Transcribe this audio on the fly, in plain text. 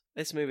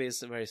This movie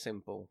is very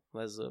simple.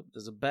 There's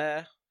a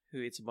bear who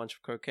eats a bunch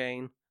of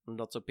cocaine, and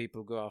lots of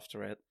people go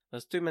after it.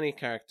 There's too many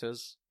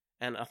characters,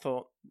 and I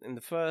thought in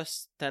the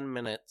first 10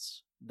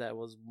 minutes there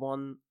was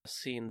one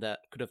scene that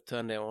could have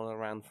turned it all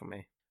around for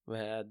me,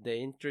 where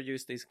they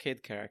introduced these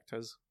kid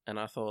characters, and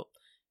I thought,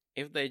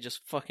 if they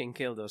just fucking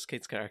kill those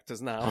kids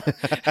characters now,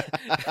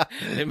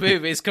 the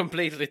movie is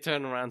completely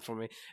turned around for me.